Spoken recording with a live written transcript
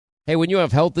Hey, when you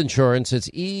have health insurance, it's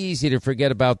easy to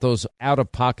forget about those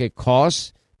out-of-pocket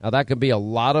costs. Now, that can be a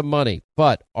lot of money,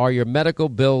 but are your medical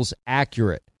bills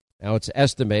accurate? Now, it's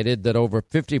estimated that over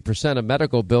 50% of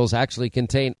medical bills actually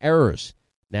contain errors.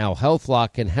 Now,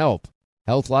 HealthLock can help.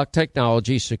 HealthLock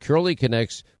technology securely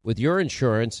connects with your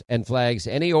insurance and flags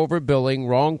any overbilling,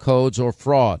 wrong codes, or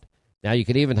fraud. Now, you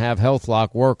can even have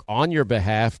HealthLock work on your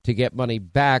behalf to get money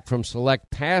back from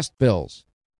select past bills.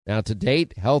 Now, to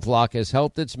date, HealthLock has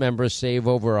helped its members save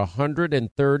over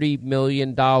 $130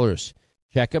 million.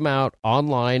 Check them out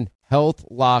online,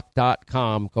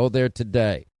 healthlock.com. Go there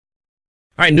today.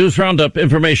 All right, News Roundup,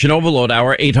 Information Overload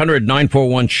Hour,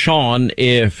 800-941-SEAN,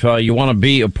 if you want to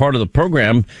be a part of the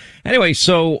program. Anyway,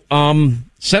 so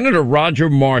Senator Roger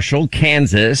Marshall,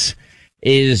 Kansas,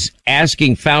 is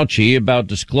asking Fauci about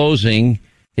disclosing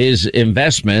his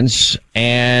investments.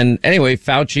 And anyway,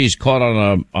 Fauci's caught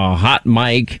on a hot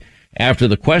mic after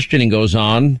the questioning goes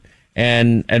on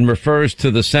and refers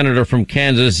to the senator from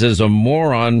Kansas as a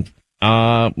moron.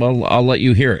 Well, I'll let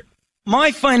you hear it.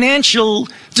 My financial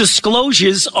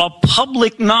disclosures are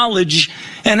public knowledge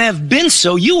and have been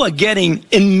so. You are getting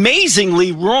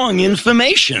amazingly wrong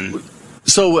information.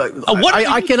 So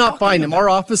I cannot find them. Our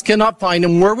office cannot find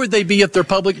them. Where would they be if they're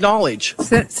public knowledge?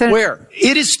 Where?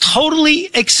 It is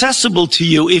totally accessible to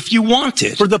you if you want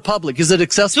it. For the public. Is it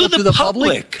accessible to the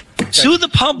public? Okay. To the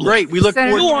public. Great. We look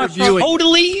forward to reviewing it. You are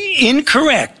totally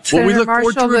incorrect. Well, we look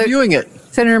forward to reviewing it.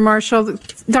 Senator Marshall,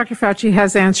 Dr. Fauci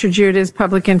has answered you. It is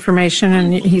public information,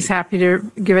 and he's happy to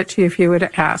give it to you if you would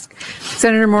ask.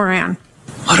 Senator Moran.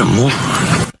 What a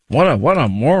moron. What a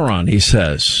moron, he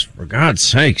says. For God's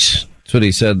sakes. That's what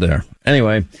he said there.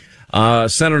 Anyway,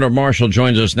 Senator Marshall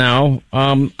joins us now.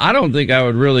 I don't think I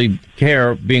would really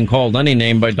care being called any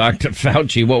name by Dr.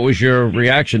 Fauci. What was your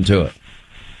reaction to it?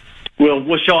 Well,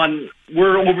 Sean,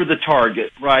 we're over the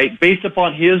target, right? Based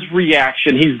upon his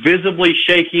reaction, he's visibly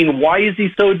shaking. Why is he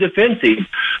so defensive?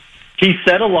 He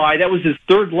said a lie. That was his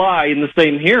third lie in the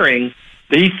same hearing.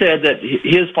 He said that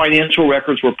his financial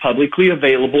records were publicly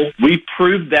available. We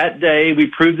proved that day. We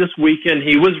proved this weekend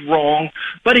he was wrong,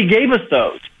 but he gave us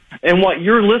those. And what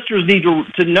your listeners need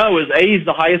to know is, A, he's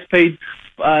the highest paid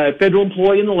federal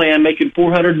employee in the land, making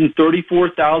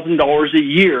 $434,000 a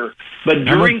year. But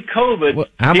during COVID,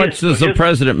 how much does the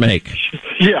president make?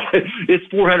 Yeah, it's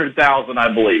 $400,000, I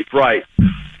believe. Right.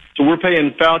 So we're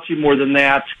paying Fauci more than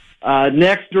that.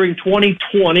 Next, during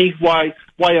 2020, why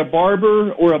a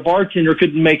barber or a bartender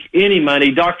couldn't make any money,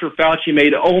 Dr. Fauci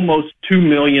made almost $2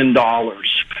 million.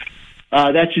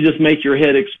 That should just make your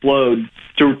head explode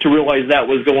to realize that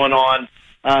was going on.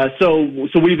 So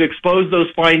we've exposed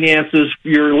those finances.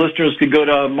 Your listeners could go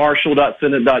to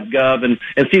marshall.senate.gov and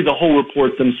see the whole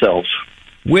report themselves.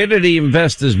 Where did he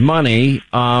invest his money?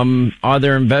 Are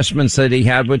there investments that he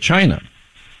had with China?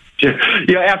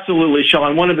 Yeah, absolutely,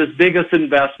 Sean. One of his biggest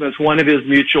investments, one of his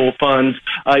mutual funds,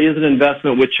 is an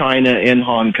investment with China in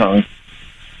Hong Kong.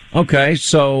 Okay,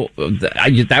 so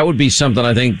that would be something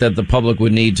I think that the public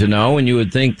would need to know, and you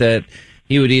would think that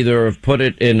he would either have put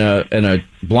it in a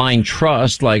blind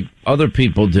trust like other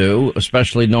people do,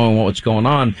 especially knowing what's going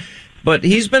on. But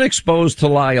he's been exposed to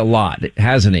lie a lot,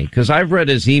 hasn't he? Because I've read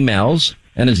his emails,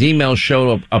 and his emails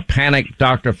show a panicked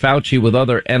Dr. Fauci with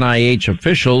other NIH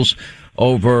officials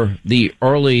over the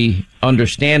early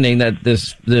understanding that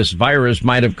this virus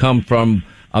might have come from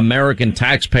American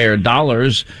taxpayer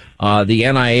dollars, the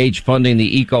NIH funding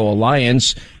the Eco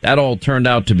Alliance. That all turned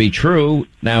out to be true.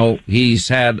 Now, he's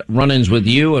had run-ins with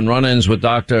you and run-ins with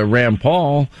Dr. Rand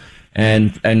Paul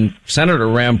and Senator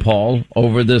Rand Paul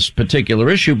over this particular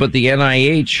issue. But the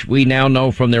NIH, we now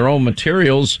know from their own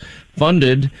materials,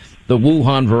 funded the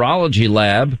Wuhan Virology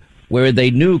Lab, where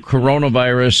they knew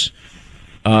coronavirus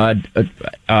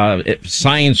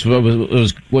science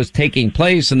was taking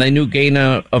place, and they knew gain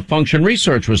of function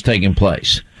research was taking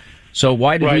place. So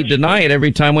why did he deny it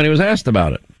every time when he was asked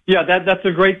about it? Yeah, that's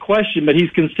a great question, but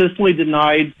he's consistently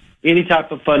denied any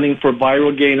type of funding for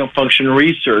viral gain of function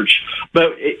research,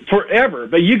 but forever.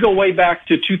 But you go way back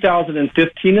to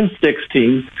 2015 and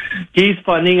 16. He's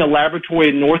funding a laboratory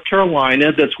in North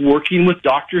Carolina that's working with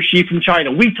Dr. Xi from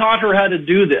China. We taught her how to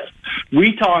do this.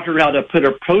 We taught her how to put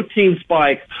a protein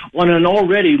spike on an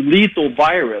already lethal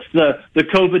virus, the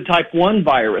COVID type 1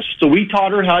 virus. So we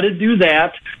taught her how to do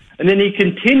that. And then he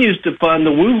continues to fund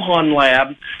the Wuhan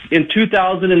lab in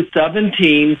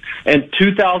 2017 and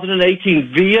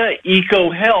 2018 via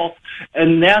EcoHealth.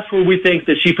 And that's where we think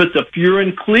that she puts a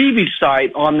furin cleavage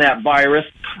site on that virus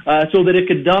so that it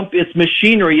could dump its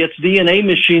machinery, its DNA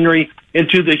machinery,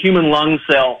 into the human lung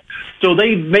cell. So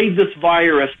they made this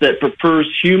virus that prefers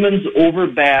humans over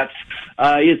bats.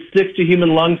 It sticks to human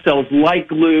lung cells like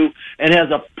glue and has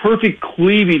a perfect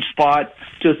cleavage spot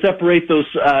to separate those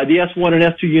the S1 and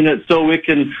S2 units so it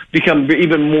can become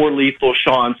even more lethal,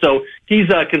 Sean. So he's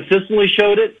consistently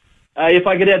showed it. If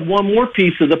I could add one more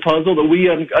piece of the puzzle that we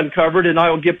uncovered, and I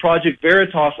will give Project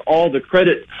Veritas all the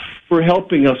credit for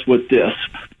helping us with this.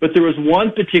 But there was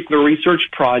one particular research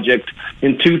project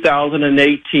in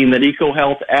 2018 that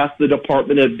EcoHealth asked the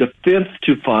Department of Defense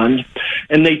to fund,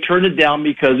 and they turned it down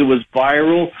because it was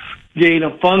viral gain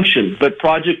of function. But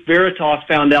Project Veritas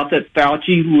found out that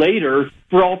Fauci later,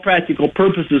 for all practical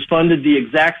purposes, funded the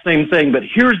exact same thing. But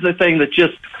here's the thing that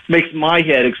just makes my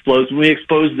head explode when we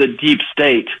expose the deep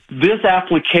state. This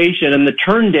application and the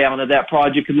turn down of that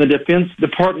project in the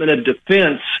Department of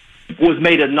Defense was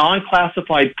made a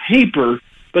non-classified paper,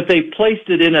 but they placed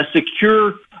it in a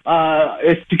secure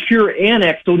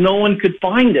annex so no one could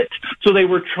find it. So they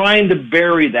were trying to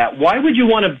bury that. Why would you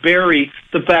want to bury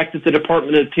the fact that the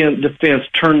Department of Defense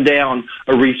turned down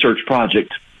a research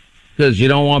project? Because you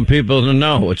don't want people to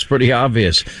know. It's pretty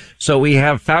obvious. So we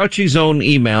have Fauci's own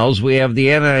emails. We have the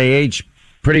NIH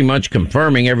pretty much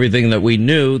confirming everything that we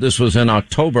knew. This was in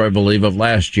October, I believe, of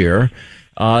last year,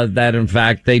 that in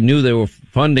fact they knew they were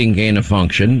funding gain of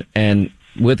function and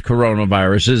with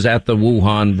coronaviruses at the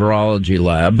Wuhan virology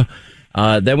lab.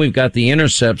 Then we've got the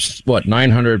intercepts,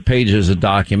 900 pages of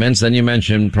documents. Then you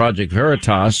mentioned Project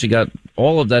Veritas. You got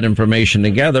all of that information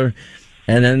together.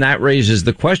 And then that raises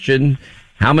the question,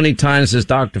 how many times has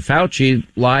Dr. Fauci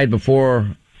lied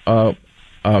before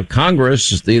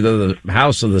Congress, either the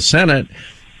House or the Senate?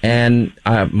 And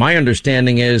my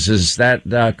understanding is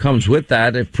that comes with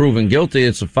that. If proven guilty,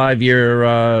 it's a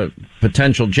 5-year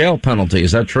potential jail penalty.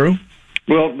 Is that true?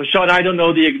 Well, Sean, I don't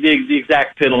know the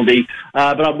exact penalty,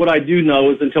 but what I do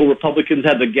know is until Republicans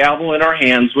have the gavel in our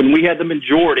hands, when we had the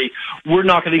majority, we're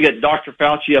not going to get Dr.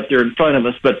 Fauci up there in front of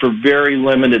us, but for very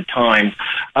limited time.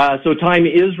 So time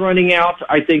is running out.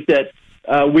 I think that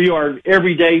we are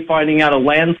every day finding out a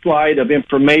landslide of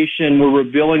information. We're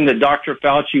revealing that Dr.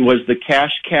 Fauci was the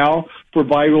cash cow for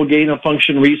viral gain of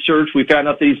function research. We found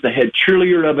out that he's the head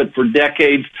cheerleader of it for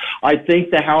decades. I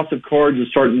think the house of cards is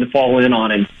starting to fall in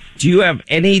on him. Do you have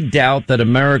any doubt that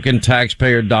American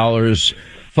taxpayer dollars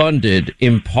funded,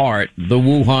 in part, the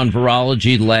Wuhan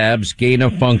virology lab's gain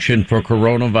of function for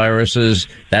coronaviruses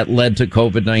that led to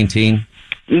COVID-19?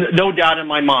 No doubt in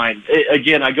my mind.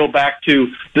 Again, I go back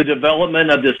to the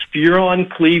development of this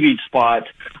furon cleavage spot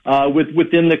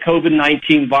within the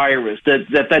COVID-19 virus. That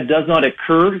does not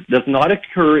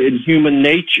occur in human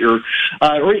nature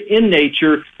or in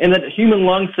nature, and that human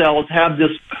lung cells have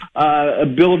this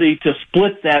ability to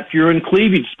split that furon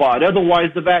cleavage spot.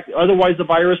 Otherwise, the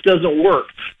virus doesn't work.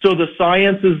 So the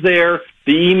science is there,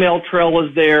 the email trail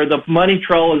is there, the money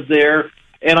trail is there.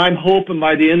 And I'm hoping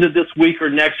by the end of this week or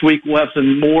next week we'll have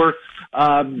some more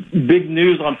big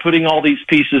news on putting all these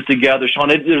pieces together, Sean.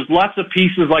 There's lots of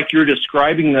pieces like you're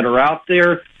describing that are out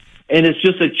there, and it's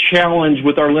just a challenge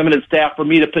with our limited staff for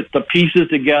me to put the pieces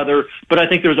together. But I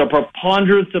think there's a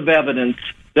preponderance of evidence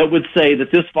that would say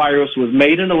that this virus was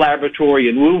made in a laboratory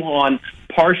in Wuhan,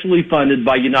 partially funded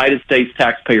by United States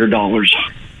taxpayer dollars.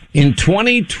 In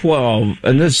 2012,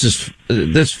 and this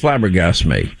flabbergasts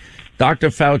me, Dr.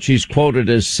 Fauci's quoted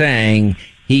as saying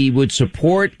he would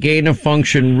support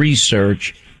gain-of-function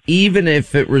research even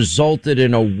if it resulted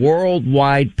in a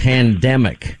worldwide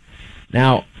pandemic.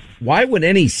 Now, why would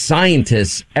any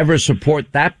scientist ever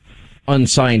support that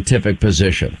unscientific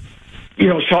position? You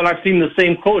know, Sean, I've seen the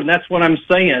same quote, and that's what I'm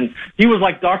saying. He was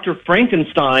like Dr.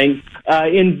 Frankenstein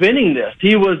inventing this.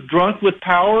 He was drunk with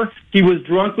power. He was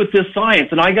drunk with this science.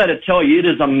 And I got to tell you, it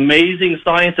is amazing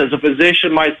science. As a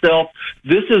physician myself,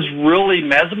 this is really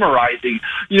mesmerizing.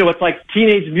 You know, it's like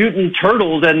Teenage Mutant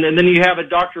Turtles, and then you have a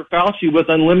Dr. Fauci with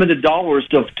unlimited dollars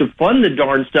to fund the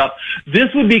darn stuff. This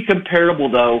would be comparable,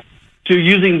 though, to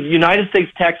using United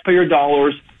States taxpayer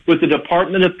dollars with the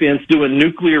Department of Defense doing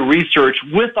nuclear research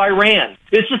with Iran.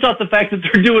 It's just not the fact that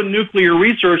they're doing nuclear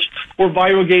research or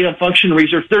viral gain of function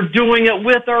research. They're doing it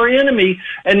with our enemy,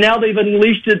 and now they've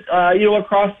unleashed it,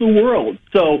 across the world.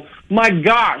 So, my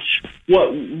gosh,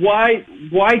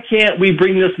 why can't we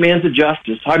bring this man to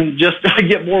justice? I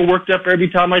get more worked up every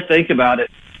time I think about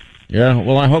it. Yeah,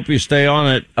 well, I hope you stay on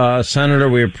it, Senator.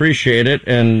 We appreciate it,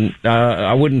 and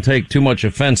I wouldn't take too much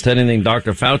offense to anything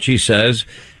Dr. Fauci says.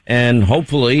 And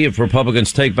hopefully, if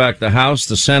Republicans take back the House,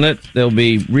 the Senate, there'll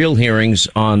be real hearings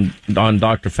on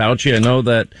Dr. Fauci. I know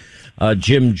that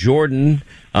Jim Jordan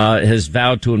has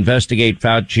vowed to investigate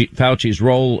Fauci's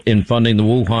role in funding the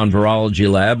Wuhan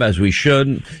virology lab, as we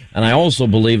should. And I also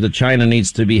believe that China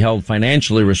needs to be held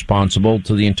financially responsible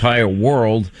to the entire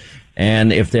world.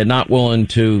 And if they're not willing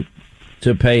to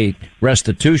pay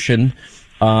restitution,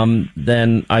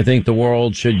 then I think the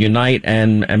world should unite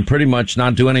and pretty much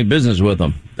not do any business with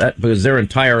them, because their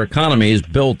entire economy is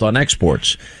built on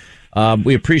exports.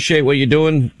 We appreciate what you're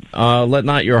doing. Let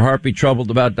not your heart be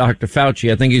troubled about Dr.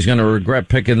 Fauci. I think he's going to regret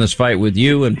picking this fight with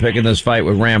you and picking this fight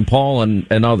with Rand Paul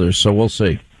and others. So we'll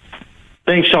see.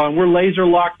 Thanks, Sean. We're laser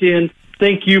locked in.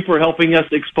 Thank you for helping us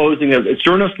exposing it. It's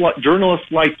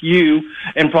journalists like you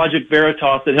and Project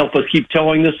Veritas that help us keep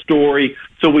telling this story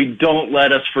so we don't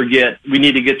let us forget. We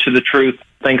need to get to the truth.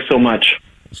 Thanks so much.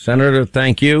 Senator,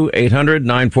 thank you.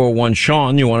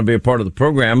 800-941-SEAN. You want to be a part of the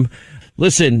program.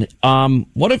 Listen,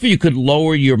 what if you could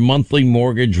lower your monthly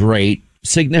mortgage rate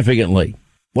significantly?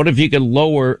 What if you could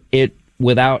lower it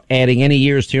without adding any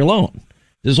years to your loan?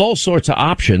 There's all sorts of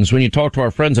options when you talk to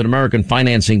our friends at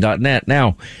AmericanFinancing.net.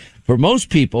 Now, for most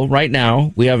people right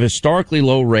now, we have historically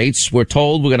low rates. We're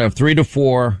told we're going to have 3 to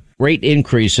 4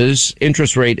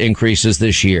 interest rate increases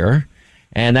this year.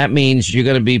 And that means you're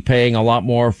going to be paying a lot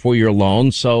more for your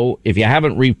loan. So if you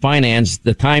haven't refinanced,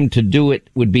 the time to do it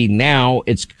would be now.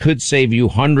 It could save you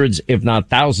hundreds, if not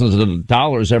thousands of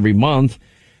dollars every month,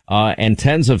 and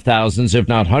tens of thousands, if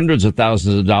not hundreds of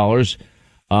thousands of dollars,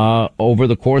 over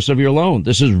the course of your loan.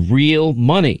 This is real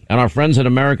money. And our friends at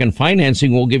American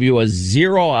Financing will give you a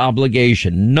zero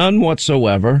obligation, none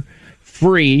whatsoever,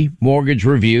 free mortgage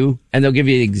review, and they'll give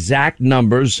you the exact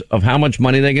numbers of how much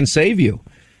money they can save you.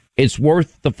 It's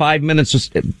worth the 5 minutes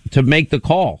to make the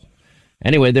call.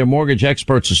 Anyway, their mortgage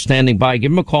experts are standing by.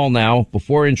 Give them a call now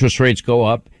before interest rates go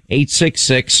up.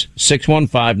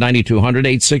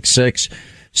 866-615-9200,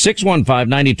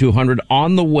 866-615-9200.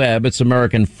 On the web, it's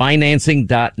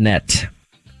AmericanFinancing.net.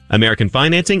 American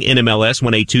Financing, NMLS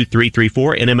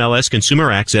 182334,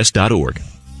 NMLSConsumerAccess.org.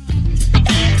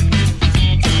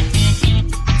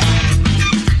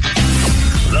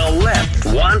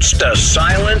 Wants to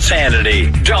silence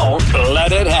Hannity. Don't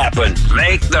let it happen.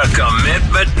 Make the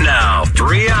commitment now.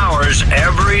 3 hours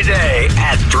every day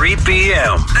at 3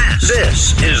 p.m.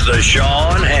 This is the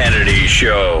Sean Hannity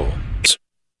Show.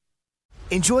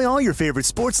 Enjoy all your favorite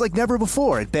sports like never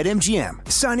before at BetMGM.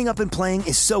 Signing up and playing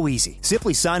is so easy.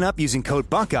 Simply sign up using code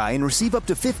Buckeye and receive up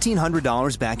to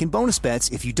 $1,500 back in bonus bets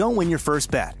if you don't win your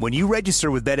first bet. When you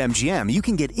register with BetMGM, you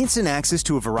can get instant access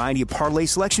to a variety of parlay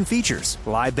selection features,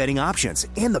 live betting options,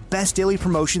 and the best daily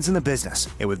promotions in the business.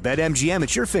 And with BetMGM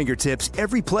at your fingertips,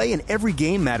 every play and every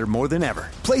game matter more than ever.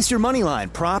 Place your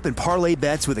moneyline, prop, and parlay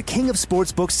bets with the king of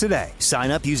sportsbooks today.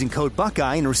 Sign up using code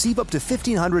Buckeye and receive up to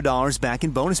 $1,500 back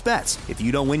in bonus bets if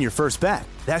you don't win your first bet.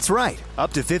 That's right,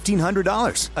 up to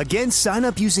 $1,500. Again, sign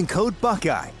up using code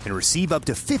Buckeye and receive up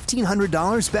to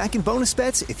 $1,500 back in bonus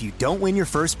bets if you don't win your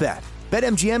first bet.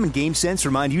 BetMGM and GameSense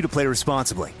remind you to play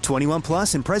responsibly. 21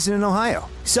 plus and present in Ohio.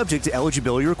 Subject to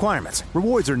eligibility requirements.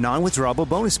 Rewards are non-withdrawable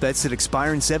bonus bets that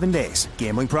expire in 7 days.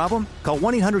 Gambling problem? Call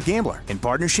 1-800-GAMBLER in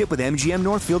partnership with MGM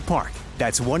Northfield Park.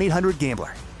 That's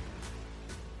 1-800-GAMBLER.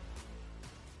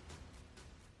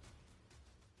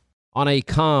 On a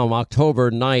calm October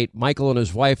night, Michael and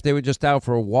his wife, they were just out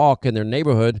for a walk in their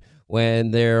neighborhood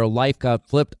when their life got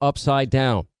flipped upside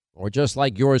down, or just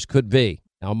like yours could be.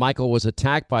 Now, Michael was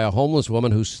attacked by a homeless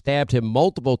woman who stabbed him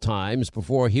multiple times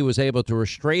before he was able to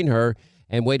restrain her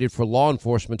and waited for law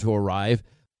enforcement to arrive.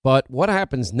 But what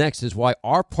happens next is why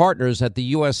our partners at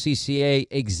the USCCA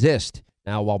exist.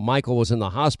 Now, while Michael was in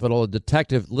the hospital, a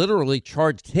detective literally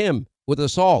charged him with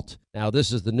assault. Now,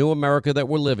 this is the new America that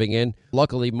we're living in.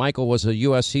 Luckily, Michael was a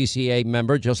USCCA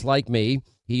member just like me.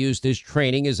 He used his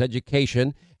training, his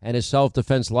education, and his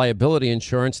self-defense liability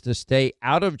insurance to stay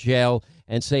out of jail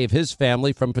and save his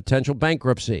family from potential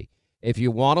bankruptcy. If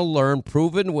you want to learn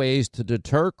proven ways to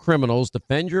deter criminals,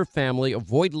 defend your family,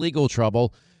 avoid legal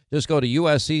trouble, just go to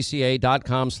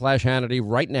uscca.com/Hannity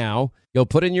right now. You'll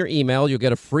put in your email. You'll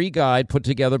get a free guide put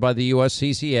together by the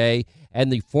USCCA and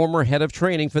the former head of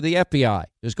training for the FBI.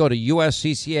 Just go to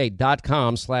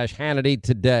uscca.com/Hannity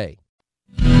today.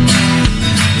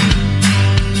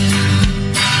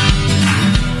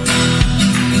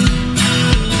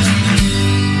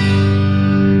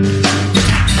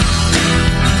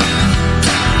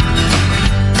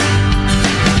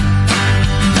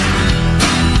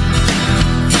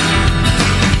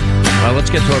 Let's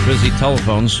get to our busy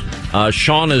telephones.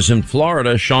 Sean is in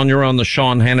Florida. Sean, you're on the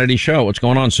Sean Hannity Show. What's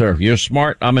going on, sir? You're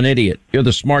smart. I'm an idiot. You're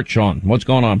the smart Sean. What's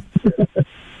going on?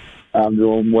 I'm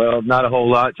doing well. Not a whole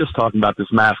lot. Just talking about this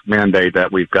mask mandate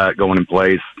that we've got going in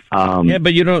place. Yeah,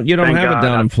 but you don't have it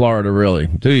down in Florida, really,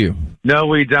 do you? No,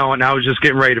 we don't. I was just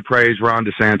getting ready to praise Ron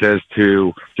DeSantis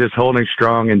to just holding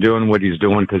strong and doing what he's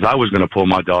doing, because I was going to pull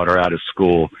my daughter out of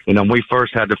school. When we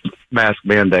first had the mask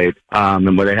mandate,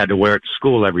 and where they had to wear it to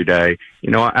school every day,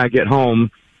 I get home,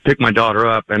 pick my daughter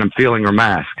up, and I'm feeling her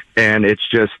mask. And it's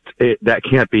just, that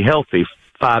can't be healthy.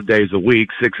 5 days a week,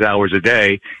 6 hours a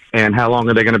day. And how long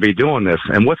are they going to be doing this?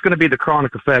 And what's going to be the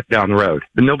chronic effect down the road?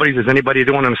 Is anybody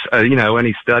doing,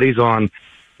 any studies on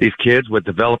these kids with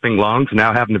developing lungs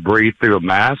now having to breathe through a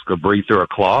mask or breathe through a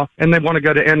cloth, and they want to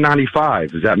go to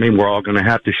N95? Does that mean we're all going to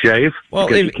have to shave? Well,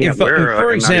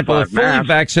 for example, if fully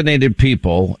vaccinated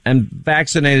people and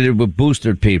vaccinated with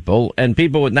boosted people and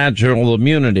people with natural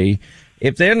immunity,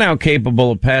 if they're now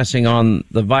capable of passing on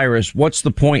the virus, what's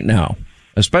the point now?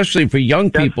 Especially for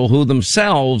young people who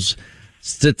themselves,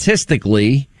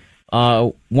 statistically,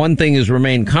 one thing has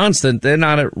remained constant. They're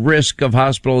not at risk of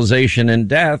hospitalization and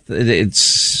death.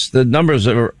 The numbers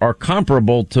are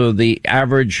comparable to the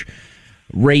average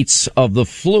rates of the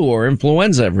flu or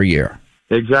influenza every year.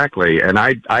 Exactly. And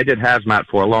I did hazmat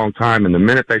for a long time. And the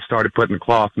minute they started putting the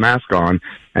cloth mask on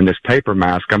and this paper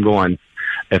mask, I'm going,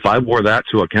 if I wore that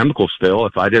to a chemical spill,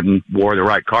 if I didn't wear the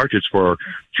right cartridge for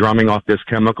drumming off this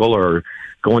chemical or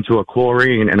going to a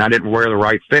chlorine, and I didn't wear the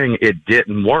right thing, it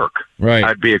didn't work. Right.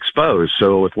 I'd be exposed.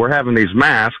 So if we're having these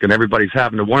masks and everybody's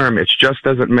having to wear them, it just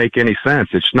doesn't make any sense.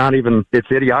 It's not even,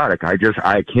 it's idiotic. I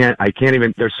can't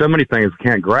even, there's so many things I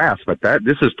can't grasp, but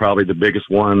this is probably the biggest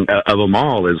one of them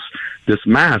all, is this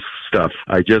mask stuff.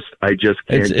 I just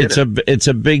can't It's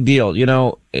a big deal.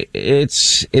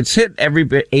 It's hit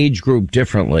every age group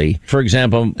differently. For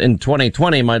example, in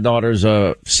 2020, my daughter's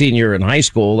a senior in high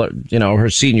school. Her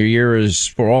senior year is,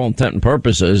 for all intent and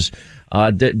purposes,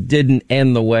 didn't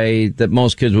end the way that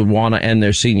most kids would want to end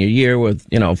their senior year, with,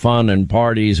 fun and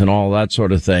parties and all that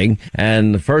sort of thing.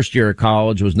 And the first year of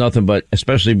college was nothing but,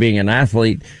 especially being an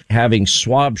athlete, having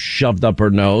swabs shoved up her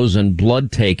nose and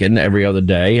blood taken every other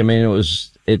day. I mean,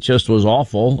 it just was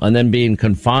awful. And then being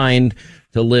confined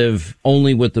to live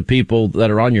only with the people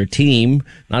that are on your team.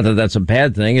 Not that that's a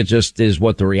bad thing. It just is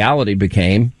what the reality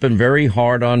became. Been very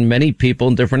hard on many people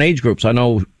in different age groups. I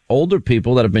know older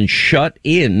people that have been shut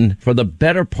in for the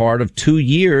better part of 2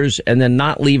 years and then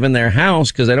not leaving their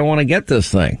house because they don't want to get this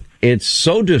thing. It's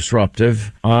so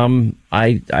disruptive.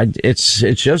 It's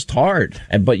just hard.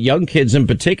 But young kids in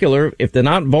particular, if they're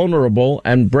not vulnerable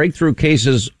and breakthrough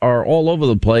cases are all over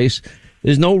the place,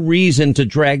 there's no reason to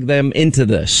drag them into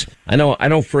this. I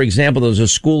know, for example, there's a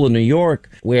school in New York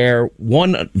where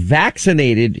one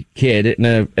vaccinated kid in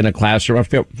a classroom, I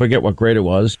forget what grade it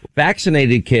was,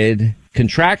 vaccinated kid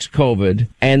contracts COVID,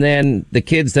 and then the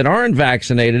kids that aren't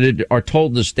vaccinated are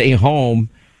told to stay home.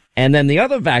 And then the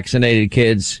other vaccinated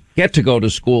kids get to go to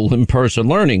school in person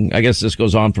learning. I guess this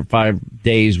goes on for 5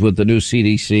 days with the new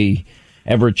CDC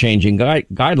ever-changing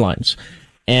guidelines.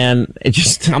 And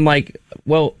I'm like,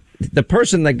 well, the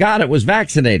person that got it was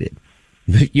vaccinated.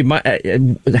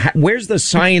 Where's the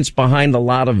science behind a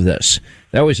lot of this?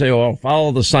 They always say, oh,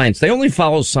 follow the science. They only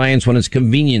follow science when it's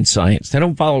convenient science. They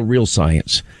don't follow real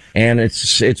science. And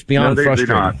it's beyond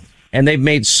frustrating. And they've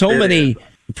made so many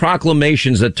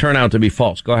proclamations that turn out to be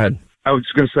false. Go ahead. I was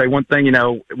just going to say one thing,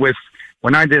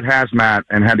 when I did hazmat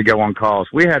and had to go on calls,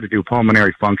 we had to do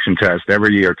pulmonary function tests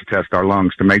every year to test our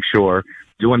lungs to make sure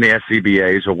doing the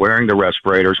SCBAs or wearing the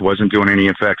respirators wasn't doing any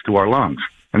effects to our lungs.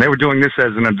 And they were doing this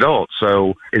as an adult.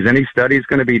 So is any studies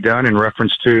going to be done in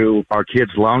reference to our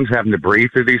kids' lungs having to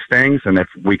breathe through these things? And if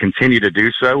we continue to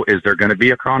do so, is there going to be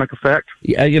a chronic effect?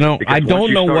 Yeah, I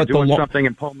don't know what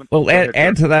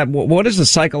add to that. What is the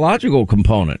psychological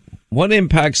component? What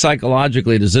impact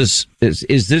psychologically is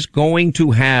this going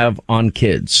to have on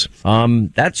kids?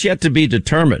 That's yet to be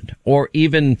determined. Or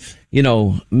even,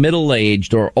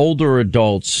 middle-aged or older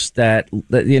adults that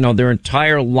their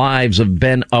entire lives have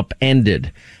been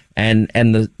upended. And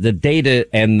the data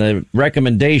and the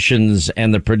recommendations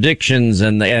and the predictions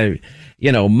and the,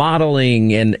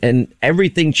 modeling and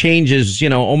everything changes,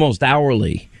 almost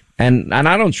hourly. And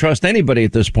I don't trust anybody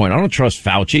at this point. I don't trust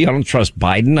Fauci. I don't trust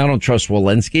Biden. I don't trust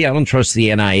Walensky. I don't trust the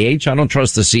NIH. I don't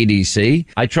trust the CDC.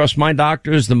 I trust my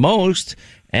doctors the most.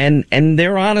 And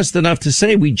they're honest enough to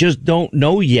say we just don't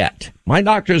know yet. My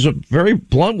doctors are very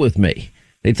blunt with me.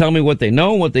 They tell me what they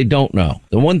know and what they don't know.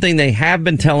 The one thing they have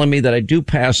been telling me that I do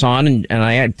pass on, and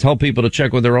I tell people to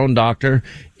check with their own doctor,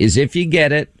 is if you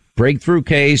get it, breakthrough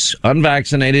case,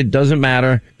 unvaccinated, doesn't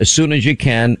matter. As soon as you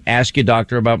can, ask your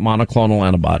doctor about monoclonal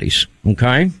antibodies.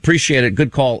 Okay? Appreciate it.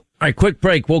 Good call. All right, quick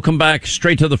break. We'll come back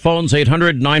straight to the phones,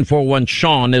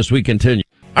 800-941-SEAN, as we continue.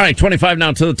 All right, 25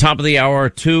 now to the top of the hour.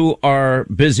 To our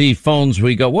busy phones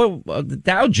we go. Well, the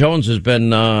Dow Jones has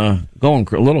been going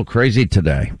a little crazy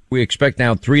today. We expect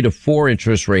now 3 to 4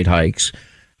 interest rate hikes.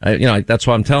 That's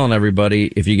why I'm telling everybody,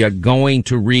 if you got going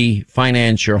to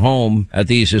refinance your home at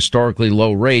these historically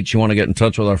low rates, you want to get in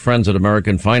touch with our friends at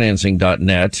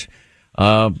AmericanFinancing.net.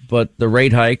 But the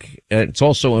rate hike, it's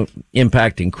also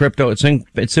impacting crypto. It's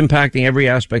impacting every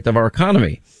aspect of our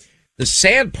economy. The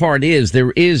sad part is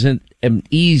there isn't an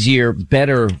easier,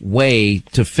 better way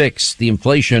to fix the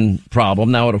inflation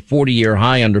problem now at a 40-year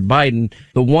high under Biden.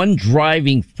 The one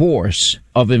driving force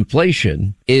of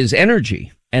inflation is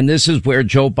energy. And this is where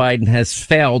Joe Biden has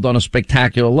failed on a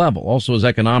spectacular level. Also his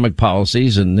economic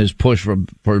policies and his push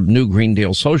for new Green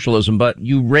Deal socialism. But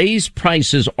you raise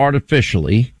prices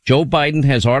artificially. Joe Biden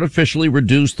has artificially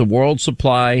reduced the world's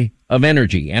supply of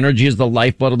energy. Energy is the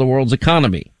lifeblood of the world's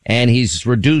economy. And he's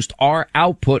reduced our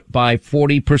output by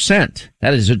 40%.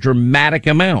 That is a dramatic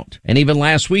amount. And even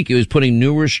last week, he was putting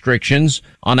new restrictions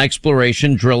on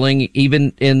exploration, drilling,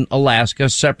 even in Alaska,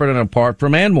 separate and apart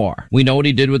from ANWR. We know what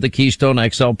he did with the Keystone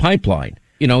XL pipeline.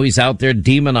 He's out there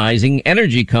demonizing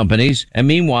energy companies. And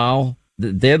meanwhile,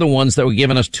 they're the ones that were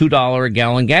giving us $2 a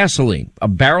gallon gasoline. A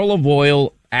barrel of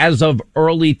oil, as of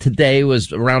early today,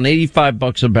 was around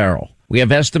 $85 a barrel. We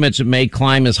have estimates it may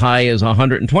climb as high as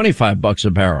 $125 a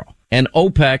barrel. And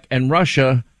OPEC and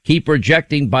Russia keep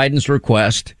rejecting Biden's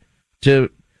request to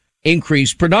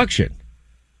increase production.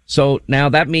 So now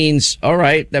that means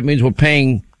we're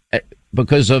paying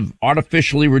because of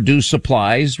artificially reduced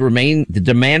supplies. The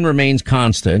demand remains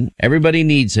constant. Everybody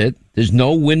needs it. There's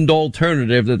no wind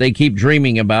alternative that they keep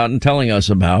dreaming about and telling us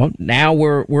about. Now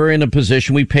we're in a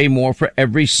position we pay more for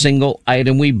every single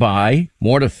item we buy,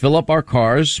 more to fill up our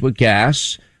cars with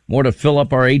gas, more to fill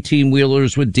up our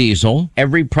 18-wheelers with diesel.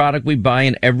 Every product we buy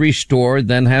in every store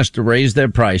then has to raise their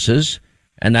prices,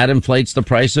 and that inflates the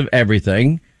price of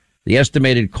everything. The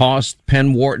estimated cost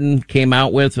Penn Wharton came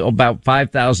out with about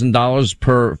 $5,000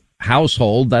 per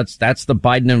household. That's the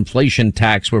Biden inflation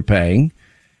tax we're paying.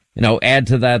 Add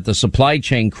to that the supply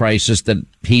chain crisis that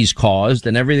he's caused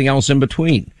and everything else in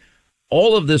between.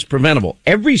 All of this preventable.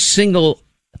 Every single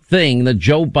thing that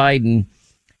Joe Biden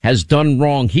has done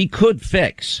wrong, he could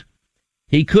fix.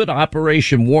 He could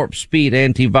Operation Warp Speed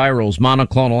antivirals,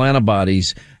 monoclonal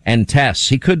antibodies, and tests.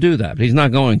 He could do that, but he's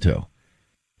not going to.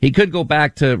 He could go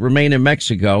back to remain in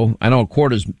Mexico. I know a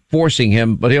court is forcing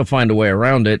him, but he'll find a way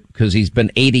around it because he's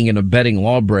been aiding and abetting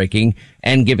law breaking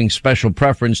and giving special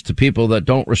preference to people that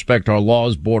don't respect our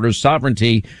laws, borders,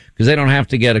 sovereignty, because they don't have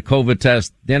to get a COVID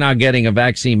test. They're not getting a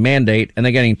vaccine mandate, and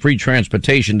they're getting free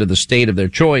transportation to the state of their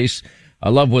choice. I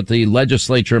love what the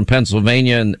legislature in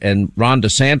Pennsylvania and Ron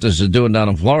DeSantis is doing down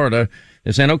in Florida.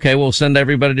 They're saying, okay, we'll send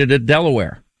everybody to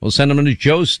Delaware. We'll send them to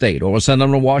Joe's state, or we'll send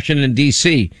them to Washington,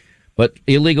 D.C., but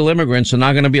illegal immigrants are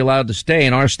not going to be allowed to stay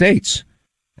in our states.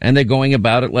 And they're going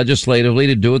about it legislatively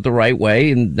to do it the right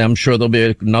way. And I'm sure there'll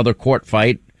be another court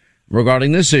fight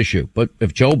regarding this issue. But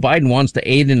if Joe Biden wants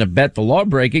to aid and abet the law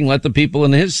breaking, let the people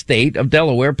in his state of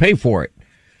Delaware pay for it.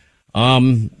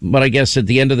 But I guess at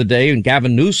the end of the day, and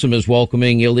Gavin Newsom is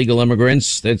welcoming illegal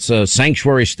immigrants. It's a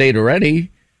sanctuary state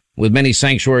already, with many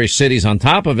sanctuary cities on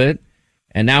top of it.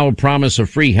 And now a promise of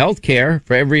free health care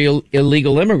for every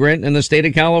illegal immigrant in the state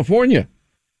of California.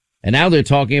 And now they're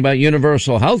talking about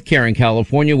universal health care in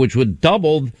California, which would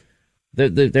double they're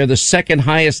the second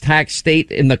highest tax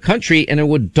state in the country, and it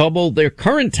would double their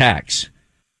current tax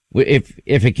if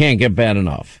it can't get bad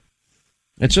enough.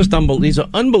 It's just these are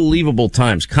unbelievable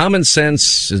times. Common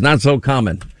sense is not so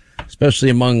common, especially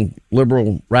among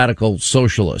liberal radical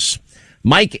socialists.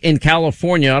 Mike in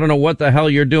California. I don't know what the hell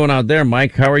you're doing out there,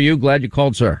 Mike. How are you? Glad you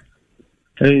called, sir.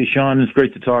 Hey, Sean. It's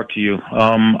great to talk to you.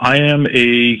 I am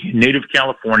a native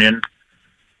Californian.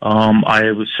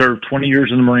 I was served 20 years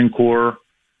in the Marine Corps.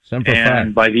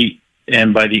 And by the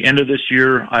end of this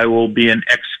year, I will be an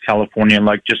ex-Californian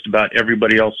like just about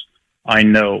everybody else I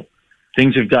know.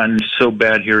 Things have gotten so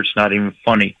bad here, it's not even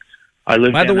funny.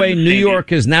 By the way, New York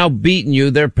has now beaten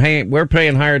you. We're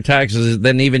paying higher taxes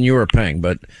than even you are paying,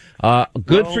 but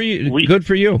good for you. Good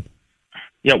for you.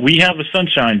 Yeah, we have a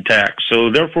sunshine tax.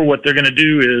 So therefore what they're going to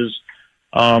do is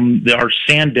our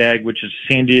SANDAG, which is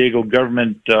San Diego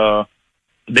government,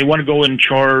 they want to go and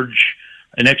charge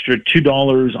an extra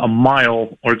 $2 a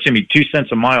mile, or 2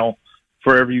 cents a mile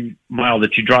for every mile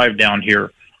that you drive down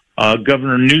here.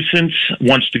 Governor Newsom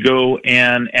wants to go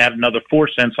and add another 4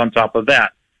 cents on top of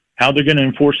that. How they're going to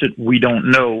enforce it, we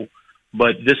don't know,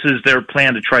 but this is their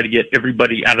plan to try to get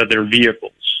everybody out of their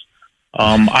vehicles.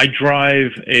 I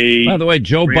drive a... By the way,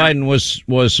 Joe Biden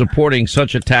was supporting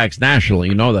such a tax nationally.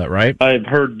 You know that, right? I've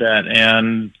heard that,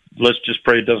 and let's just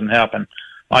pray it doesn't happen.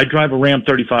 I drive a Ram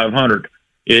 3500.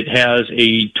 It has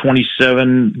a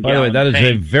 27. By the way, that is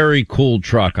a very cool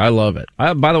truck. I love it.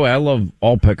 By the way, I love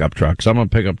all pickup trucks. I'm a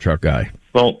pickup truck guy.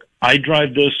 Well, I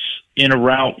drive this in a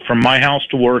route from my house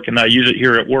to work, and I use it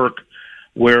here at work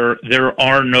where there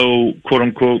are no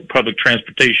quote-unquote public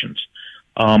transportations.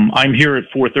 I'm here at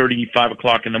 4:30, 5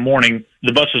 o'clock in the morning.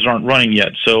 The buses aren't running yet,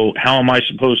 so how am I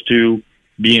supposed to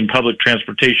be in public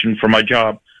transportation for my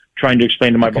job, trying to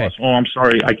explain to my boss, oh, I'm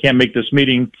sorry, I can't make this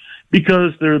meeting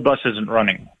because their bus isn't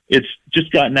running. It's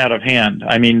just gotten out of hand.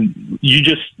 I mean, you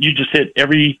just hit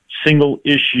every single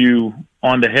issue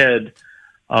on the head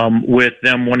with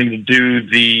them wanting to do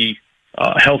the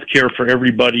health care for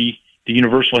everybody, the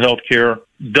universal health care,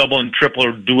 double and triple,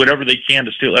 or do whatever they can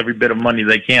to steal every bit of money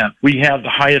they can. We have the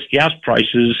highest gas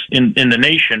prices in the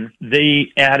nation.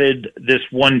 They added this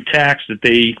one tax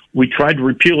that we tried to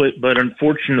repeal it, but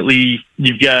unfortunately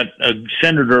you've got a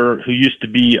senator who used to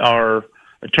be our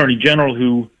attorney general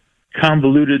who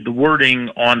convoluted the wording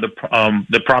on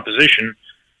the proposition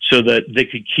so that they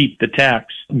could keep the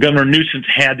tax. Governor Newsom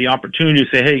had the opportunity to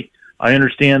say, hey, I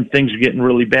understand things are getting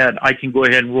really bad. I can go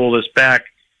ahead and roll this back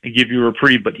and give you a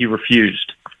reprieve, but he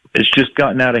refused. It's just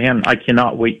gotten out of hand. I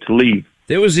cannot wait to leave.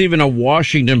 There was even a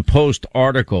Washington Post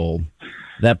article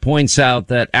that points out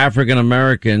that African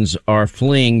Americans are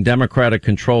fleeing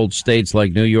Democratic-controlled states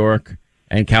like New York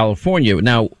and California.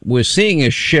 Now, we're seeing a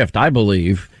shift, I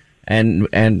believe, and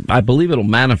I believe it'll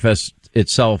manifest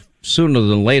itself sooner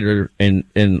than later in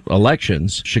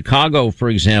elections. Chicago, for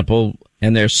example,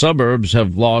 and their suburbs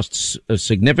have lost a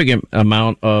significant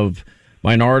amount of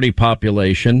minority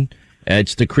population.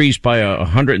 It's decreased by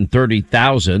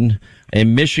 130,000.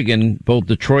 In Michigan, both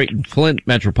Detroit and Flint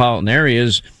metropolitan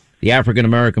areas, the African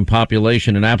American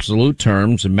population in absolute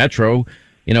terms, in metro,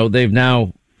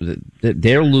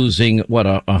 they're losing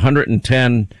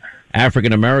 110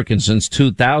 African Americans since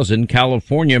 2000.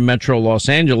 California, Metro Los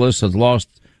Angeles has lost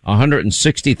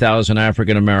 160,000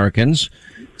 African Americans.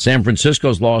 San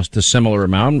Francisco's lost a similar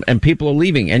amount, and people are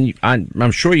leaving. And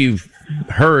I'm sure you've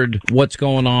heard what's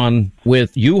going on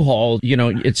with U-Haul.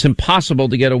 It's impossible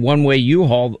to get a one-way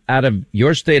U-Haul out of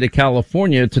your state of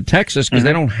California to Texas because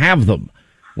they don't have them,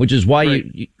 which is why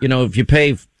if you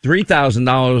pay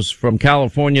 $3,000 from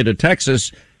California to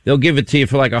Texas, they'll give it to you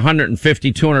for like $150,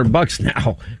 $200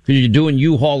 now because you're doing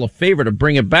U-Haul a favor to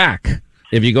bring it back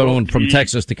if you go from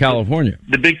Texas to California.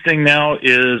 The big thing now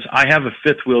is I have a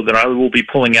fifth wheel that I will be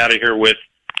pulling out of here with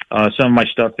some of my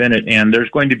stuff in it, and there's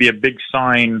going to be a big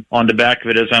sign on the back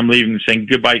of it as I'm leaving saying,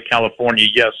 goodbye, California.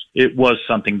 Yes, it was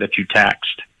something that you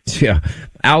taxed. Yeah.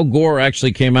 Al Gore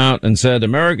actually came out and said,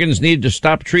 Americans need to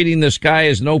stop treating the sky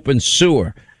as an open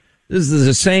sewer. This is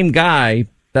the same guy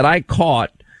that I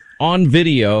caught on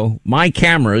video, my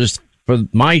cameras for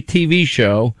my TV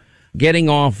show, getting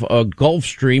off a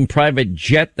Gulfstream private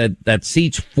jet that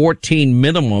seats 14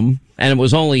 minimum. And it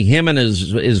was only him and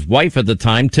his wife at the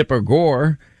time, Tipper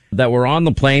Gore, that were on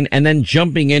the plane, and then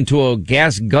jumping into a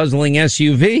gas-guzzling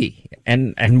SUV.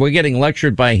 And we're getting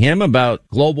lectured by him about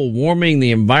global warming,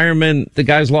 the environment. The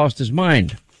guy's lost his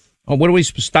mind. Oh, what do we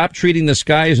stop treating the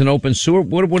sky as an open sewer?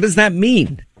 What does that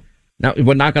mean? Now,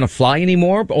 we're not going to fly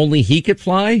anymore? Only he could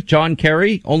fly? John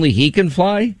Kerry? Only he can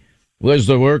fly? Because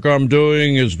the work I'm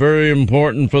doing is very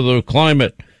important for the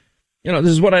climate. This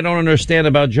is what I don't understand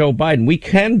about Joe Biden. We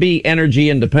can be energy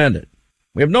independent.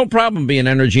 We have no problem being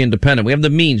energy independent. We have the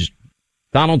means.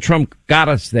 Donald Trump got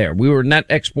us there. We were a net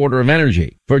exporter of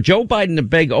energy. For Joe Biden to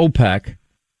beg OPEC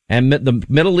and the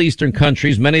Middle Eastern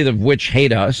countries, many of which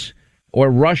hate us,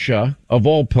 or Russia, of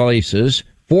all places,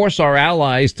 force our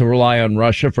allies to rely on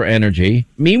Russia for energy.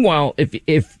 Meanwhile,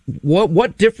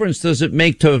 what difference does it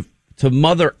make to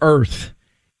Mother Earth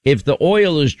if the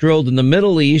oil is drilled in the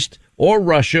Middle East or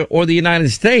Russia or the United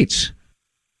States?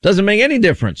 Doesn't make any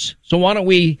difference. So why don't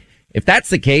we, if that's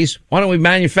the case, why don't we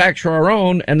manufacture our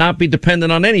own and not be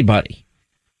dependent on anybody?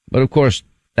 But of course,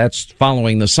 that's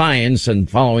following the science, and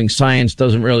following science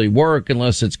doesn't really work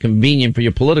unless it's convenient for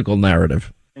your political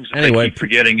narrative. Anyway, I keep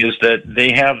forgetting is that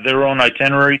they have their own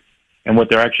itinerary, and what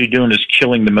they're actually doing is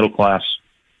killing the middle class.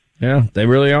 Yeah, they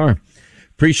really are.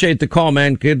 Appreciate the call,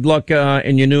 man. Good luck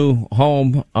in your new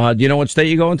home. Do you know what state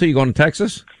you're going to? You going to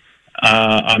Texas?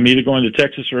 I'm either going to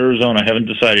Texas or Arizona. I haven't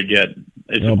decided yet.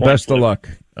 Best of luck.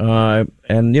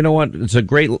 And you know what? It's a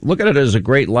great, look at it as a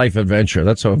great life adventure.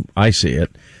 That's how I see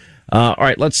it. All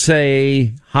right, let's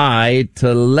say hi to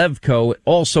Levko,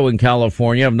 also in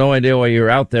California. I have no idea why you're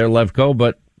out there, Levko,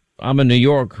 but I'm in New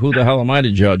York. Who the hell am I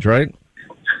to judge, right?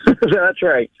 That's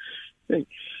right.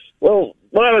 Well,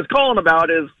 what I was calling about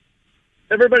is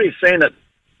everybody's saying that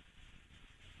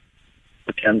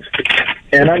Republicans.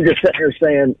 And I'm just sitting here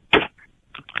saying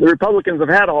the Republicans have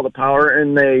had all the power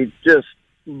and they just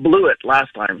blew it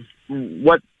last time.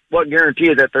 What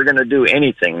guarantee that they're going to do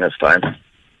anything this time?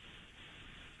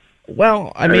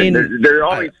 Well, I mean, they're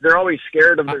always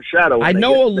scared of their shadow. I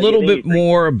know a little bit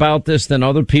more about this than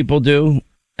other people do,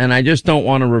 and I just don't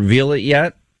want to reveal it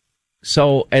yet.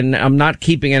 So, and I'm not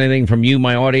keeping anything from you,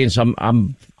 my audience.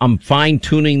 I'm fine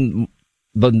tuning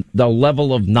the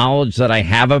level of knowledge that I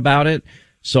have about it,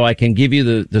 so I can give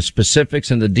you the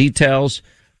specifics and the details.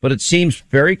 But it seems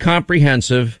very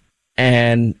comprehensive,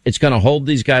 and it's going to hold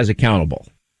these guys accountable,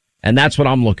 and that's what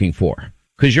I'm looking for.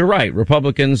 Because you're right,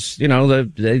 Republicans, you know,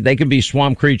 they can be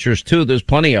swamp creatures too. There's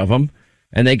plenty of them,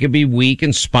 and they can be weak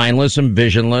and spineless and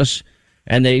visionless,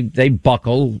 and they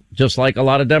buckle just like a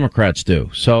lot of Democrats do.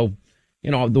 So,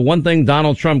 you know, the one thing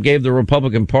Donald Trump gave the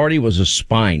Republican Party was a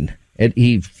spine.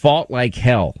 He fought like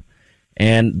hell,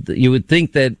 and you would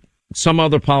think that some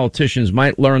other politicians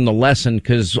might learn the lesson,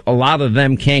 because a lot of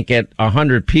them can't get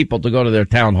 100 people to go to their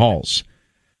town halls,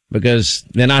 because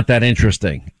they're not that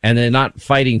interesting and they're not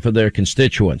fighting for their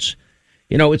constituents.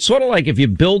 You know, it's sort of like if you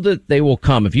build it, they will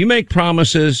come. If you make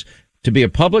promises to be a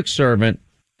public servant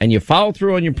and you follow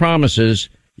through on your promises,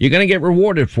 you're going to get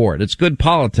rewarded for it. It's good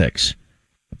politics.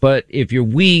 But if you're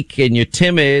weak and you're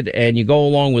timid and you go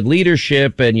along with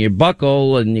leadership and you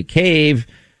buckle and you cave,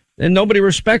 then nobody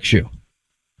respects you.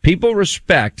 People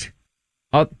respect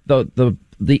the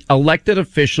elected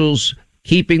officials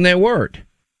keeping their word.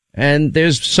 And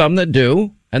there's some that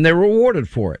do, and they're rewarded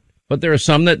for it. But there are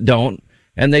some that don't,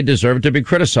 and they deserve to be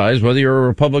criticized, whether you're a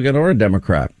Republican or a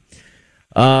Democrat.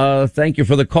 Thank you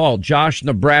for the call. Josh,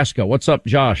 Nebraska. What's up,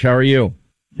 Josh? How are you?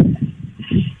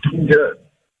 Good.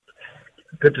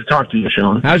 Good to talk to you,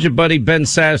 Sean. How's your buddy Ben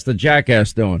Sass, the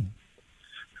jackass, doing?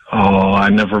 Oh, I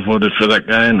never voted for that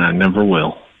guy, and I never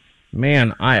will.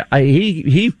 Man, I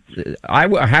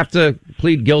have to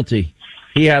plead guilty.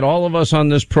 He had all of us on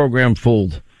this program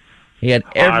fooled. He had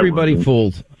everybody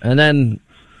fooled. And then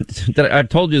I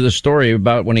told you the story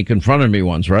about when he confronted me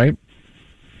once, right?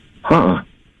 Huh.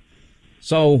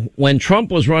 So when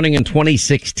Trump was running in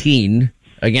 2016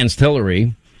 against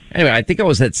Hillary, anyway, I think I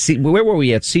was at where were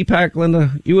we at? CPAC,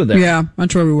 Linda? You were there. Yeah, I'm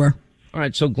sure we were. All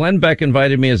right. So Glenn Beck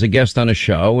invited me as a guest on a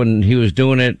show, and he was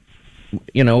doing it,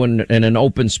 you know, in an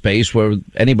open space where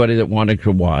anybody that wanted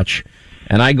could watch.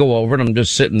 And I go over and I'm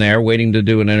just sitting there waiting to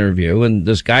do an interview. And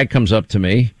this guy comes up to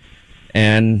me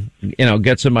and, you know,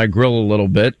 gets in my grill a little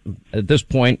bit. At this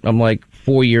point, I'm like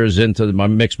 4 years into my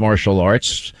mixed martial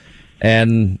arts.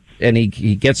 And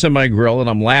he gets in my grill and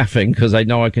I'm laughing because I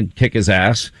know I can kick his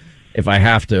ass if I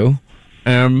have to.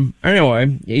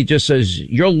 Anyway, he just says,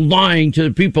 "You're lying to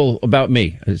the people about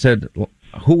me." I said,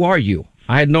 "Who are you?"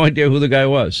 I had no idea who the guy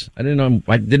was. I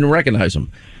didn't recognize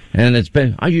him. And it's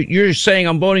been, "You're saying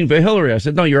I'm voting for Hillary." I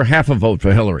said, "No, you're half a vote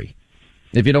for Hillary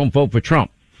if you don't vote for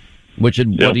Trump," which is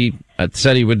what he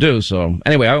said he would do. So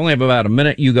anyway, I only have about a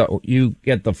minute. You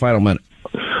get the final minute.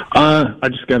 I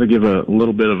just got to give a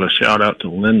little bit of a shout out to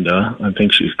Linda. I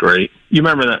think she's great. You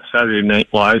remember that Saturday Night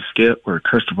Live skit where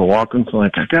Christopher Walken's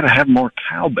like, "I got to have more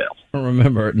cowbell"? I don't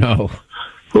remember it. No.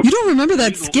 You don't remember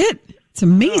that skit? It's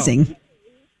amazing.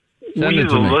 No. We,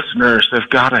 the listeners, have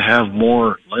got to have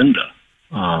more Linda.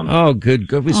 Good.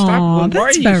 We stop. Why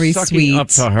are you very sucking sweet. up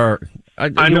to her?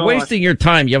 You're wasting your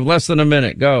time. You have less than a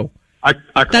minute. Go.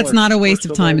 That's not a waste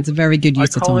of time. It's a very good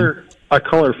use of time. I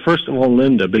call her first of all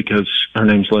Linda because her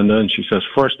name's Linda, and she says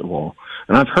first of all.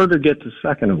 And I've heard her get to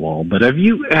second of all, but have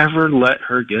you ever let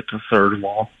her get to third of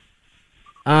all?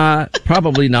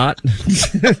 Probably not.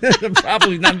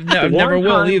 Probably not. No, never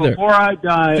will either. Before I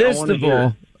die, First of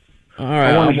all. All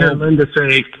right. I want to hear Linda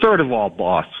say third of all,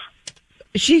 boss.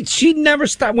 She never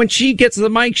stops. When she gets the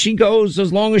mic, she goes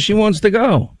as long as she wants to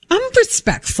go. I'm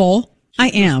respectful. I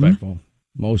am. Respectful.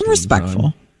 I'm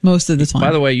respectful. Most of the time.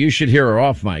 By the way, you should hear her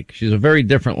off mic. She's a very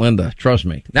different Linda. Trust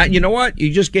me. Now, you know what?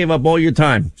 You just gave up all your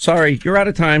time. Sorry, you're out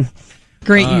of time.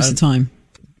 Great use of time.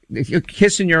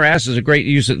 Kissing your ass is a great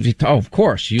use of. Oh, of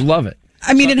course, you love it.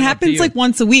 I mean, it happens like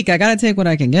once a week. I got to take what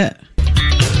I can get.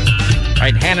 All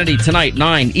right, Hannity tonight,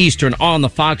 9 Eastern on the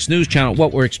Fox News Channel.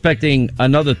 What we're expecting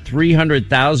another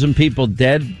 300,000 people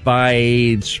dead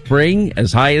by spring,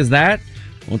 as high as that.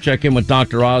 We'll check in with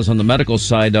Dr. Oz on the medical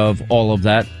side of all of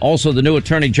that. Also, the new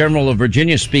Attorney General of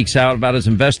Virginia speaks out about his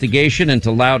investigation into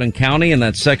Loudoun County and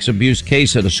that sex abuse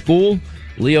case at a school.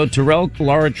 Leo Terrell,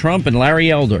 Laura Trump, and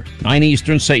Larry Elder. 9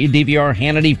 Eastern, set your DVR,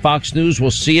 Hannity, Fox News. We'll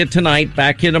see you tonight.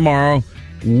 Back here tomorrow.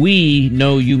 We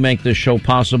know you make this show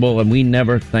possible, and we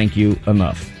never thank you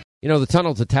enough. You know, the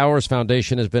Tunnel to Towers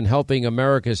Foundation has been helping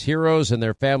America's heroes and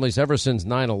their families ever since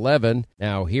 9/11.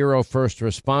 Now, hero first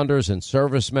responders and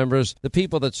service members, the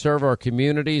people that serve our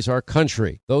communities, our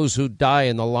country, those who die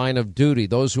in the line of duty,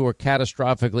 those who are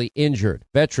catastrophically injured,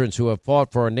 veterans who have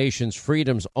fought for our nation's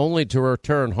freedoms only to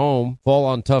return home, fall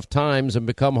on tough times, and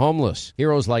become homeless.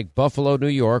 Heroes like Buffalo, New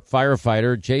York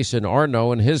firefighter Jason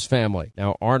Arno and his family.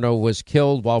 Now, Arno was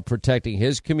killed while protecting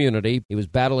his community. He was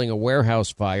battling a warehouse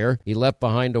fire. He left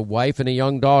behind a wife and a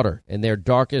young daughter. In their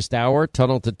darkest hour,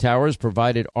 Tunnel to Towers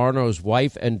provided Arno's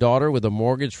wife and daughter with a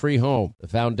mortgage-free home. The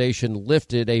foundation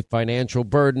lifted a financial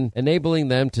burden, enabling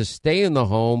them to stay in the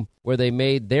home where they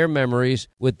made their memories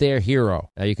with their hero.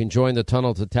 Now, you can join the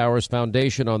Tunnel to Towers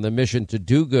Foundation on the mission to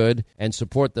do good and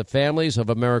support the families of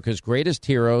America's greatest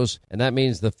heroes, and that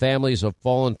means the families of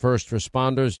fallen first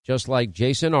responders just like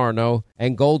Jason Arno,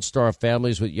 and Gold Star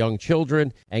families with young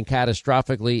children, and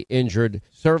catastrophically injured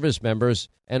service members,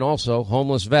 and also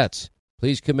homeless vets.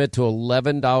 Please commit to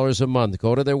 $11 a month.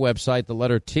 Go to their website, the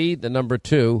letter T, the number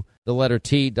 2, the letter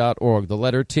T.org. The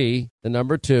letter T, the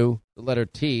number 2, the letter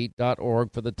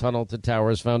T.org for the Tunnel to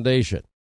Towers Foundation.